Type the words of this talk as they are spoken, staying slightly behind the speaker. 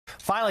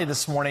Finally,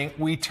 this morning,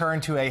 we turn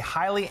to a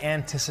highly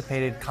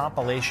anticipated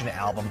compilation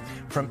album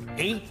from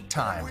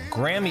 8-time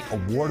Grammy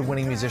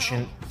award-winning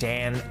musician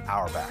Dan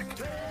Auerbach.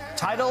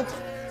 Titled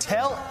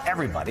Tell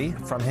Everybody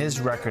from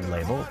his record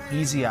label,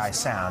 Easy Eye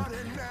Sound,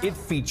 it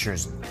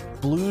features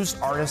blues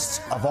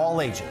artists of all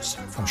ages,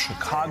 from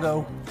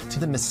Chicago to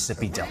the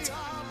Mississippi Delta.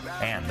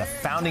 And the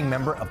founding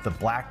member of the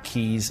Black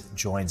Keys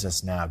joins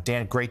us now.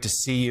 Dan, great to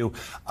see you.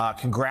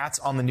 Congrats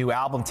on the new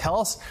album. Tell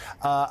us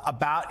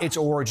about its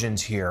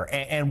origins here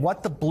and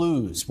what the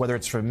blues, whether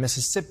it's from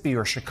Mississippi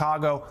or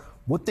Chicago,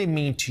 what they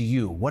mean to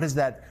you. What is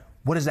that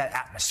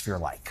atmosphere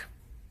like?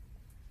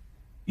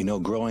 You know,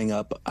 growing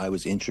up, I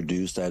was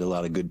introduced. I had a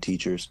lot of good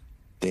teachers.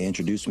 They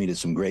introduced me to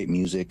some great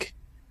music,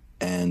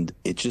 and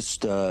it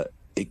just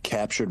it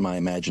captured my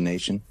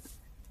imagination,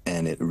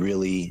 and it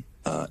really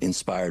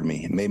inspired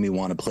me. It made me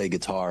want to play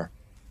guitar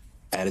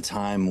at a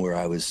time where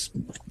I was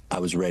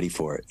ready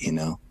for it, you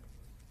know.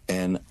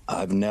 And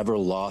I've never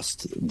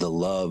lost the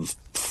love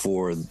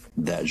for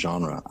that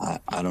genre.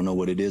 I don't know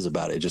what it is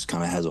about it. It just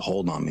kind of has a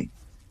hold on me.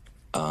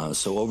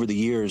 So over the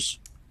years,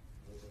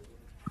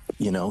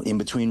 you know, in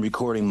between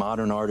recording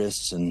modern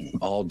artists and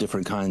all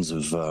different kinds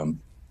of,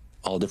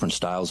 all different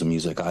styles of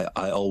music,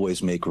 I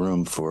always make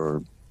room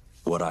for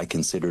what I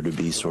consider to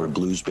be sort of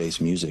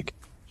blues-based music.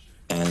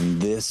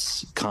 And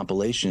this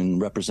compilation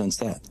represents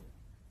that.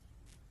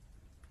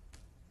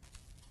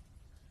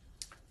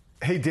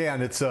 Hey,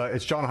 Dan, it's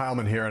John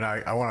Heilman here, and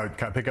I want to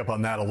kind of pick up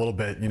on that a little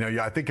bit. You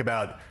know, I think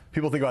about,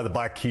 people think about the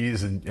Black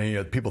Keys, and you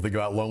know, people think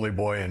about Lonely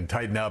Boy and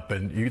Tighten Up,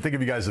 and you think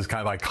of you guys as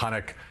kind of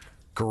iconic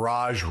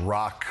garage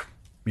rock,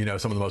 you know,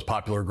 one of the most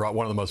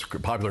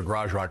popular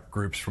garage rock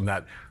groups from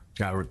that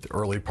kind of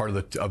early part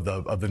of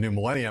the new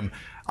millennium.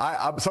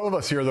 Some of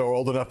us here, though, are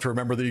old enough to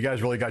remember that you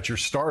guys really got your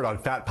start on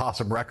Fat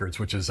Possum Records,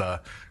 which is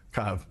a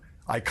kind of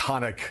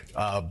iconic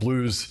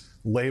blues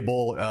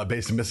label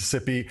based in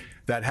Mississippi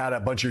that had a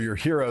bunch of your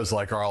heroes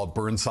like Arl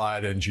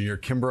Burnside and Junior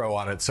Kimbrough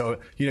on it. So,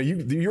 you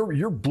know,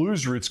 your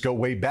blues roots go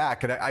way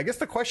back. And I guess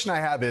the question I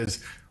have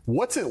is,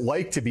 what's it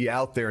like to be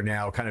out there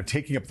now, kind of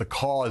taking up the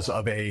cause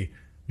of a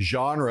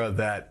genre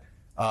that,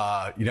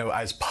 you know,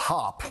 as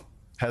pop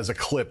has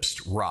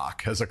eclipsed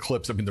rock, I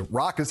mean, the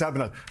rock is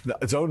having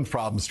its own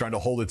problems trying to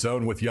hold its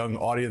own with young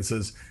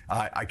audiences.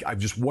 I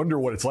just wonder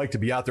what it's like to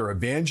be out there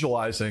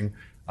evangelizing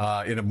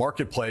in a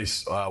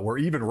marketplace where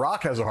even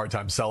rock has a hard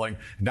time selling,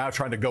 and now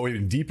trying to go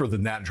even deeper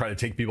than that and try to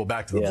take people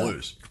back to the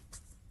blues.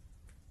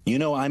 You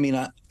know, I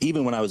mean,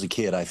 even when I was a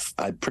kid, I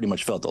pretty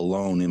much felt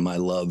alone in my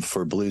love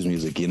for blues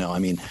music. You know, I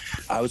mean,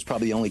 I was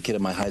probably the only kid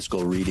in my high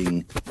school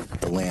reading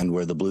The Land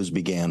Where the Blues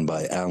Began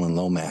by Alan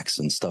Lomax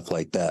and stuff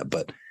like that.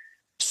 But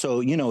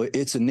so, you know,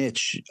 it's a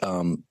niche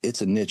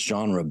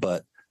genre,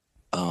 but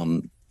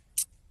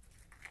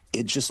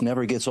it just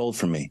never gets old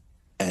for me.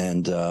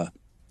 And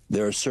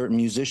there are certain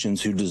musicians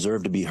who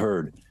deserve to be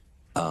heard.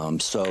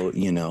 So,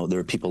 you know, there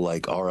are people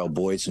like R.L.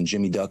 Boyce and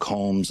Jimmy Duck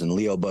Holmes and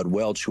Leo Bud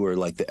Welch, who are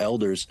like the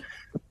elders,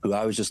 who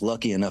I was just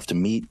lucky enough to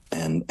meet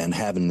and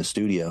have in the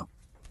studio.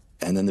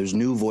 And then there's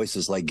new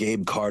voices like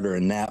Gabe Carter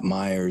and Nat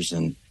Myers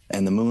and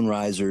the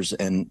Moonrisers.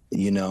 And,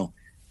 you know,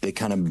 they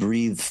kind of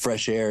breathe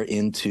fresh air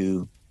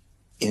into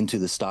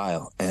the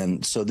style.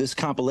 And so this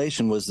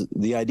compilation was,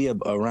 the idea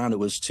around it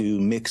was to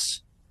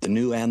mix the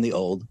new and the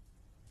old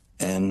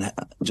and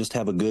just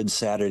have a good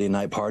Saturday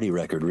night party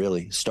record,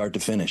 really, start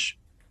to finish.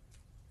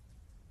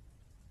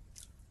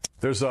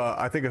 There's,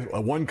 I think,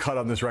 a one cut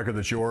on this record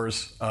that's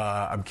yours.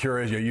 I'm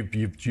curious, you know,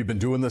 you've been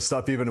doing this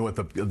stuff, even with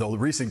the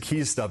recent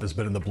Keys stuff has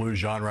been in the blues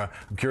genre.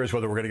 I'm curious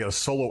whether we're going to get a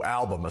solo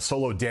album, a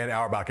solo Dan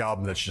Auerbach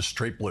album that's just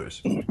straight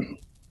blues.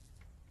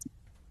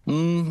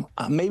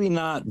 Maybe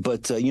not,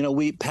 but you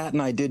know, Pat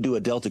and I did do a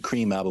Delta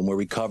Cream album where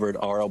we covered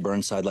R.L.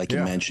 Burnside, like you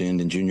mentioned,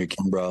 and Junior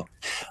Kimbrough.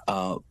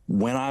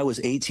 When I was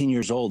 18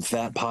 years old,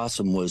 Fat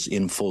Possum was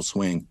in full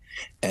swing,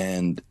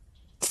 and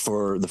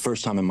for the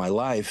first time in my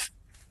life,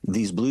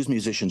 these blues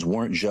musicians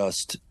weren't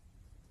just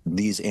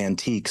these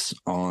antiques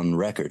on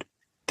record.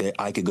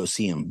 I could go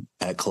see them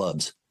at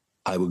clubs.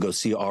 I would go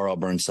see R.L.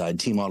 Burnside,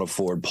 Team Otto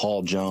Ford,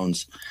 Paul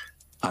Jones.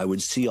 I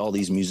would see all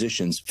these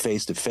musicians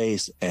face to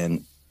face,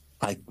 and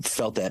I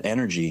felt that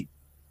energy.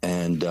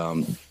 And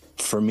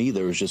for me,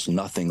 there was just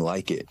nothing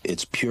like it.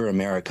 It's pure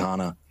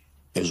Americana,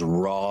 it's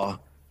raw,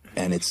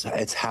 and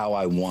it's how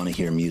I want to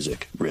hear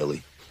music,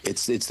 really.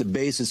 It's the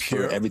basis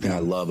for everything I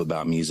love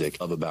about music.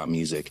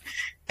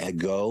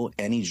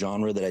 Any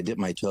genre that I dip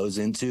my toes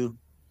into,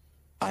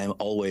 I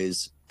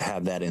always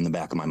have that in the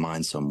back of my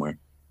mind somewhere.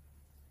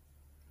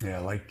 Yeah,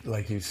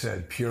 like you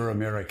said, pure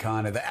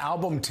Americana. The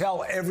album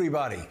Tell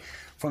Everybody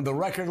from the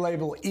record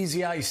label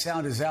Easy Eye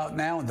Sound is out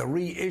now, and the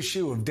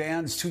reissue of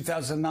Dan's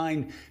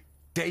 2009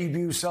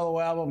 debut solo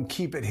album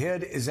Keep It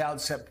Hid is out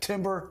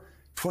September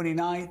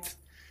 29th.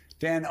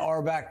 Dan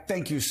Auerbach,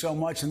 thank you so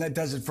much, and that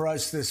does it for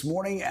us this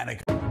morning.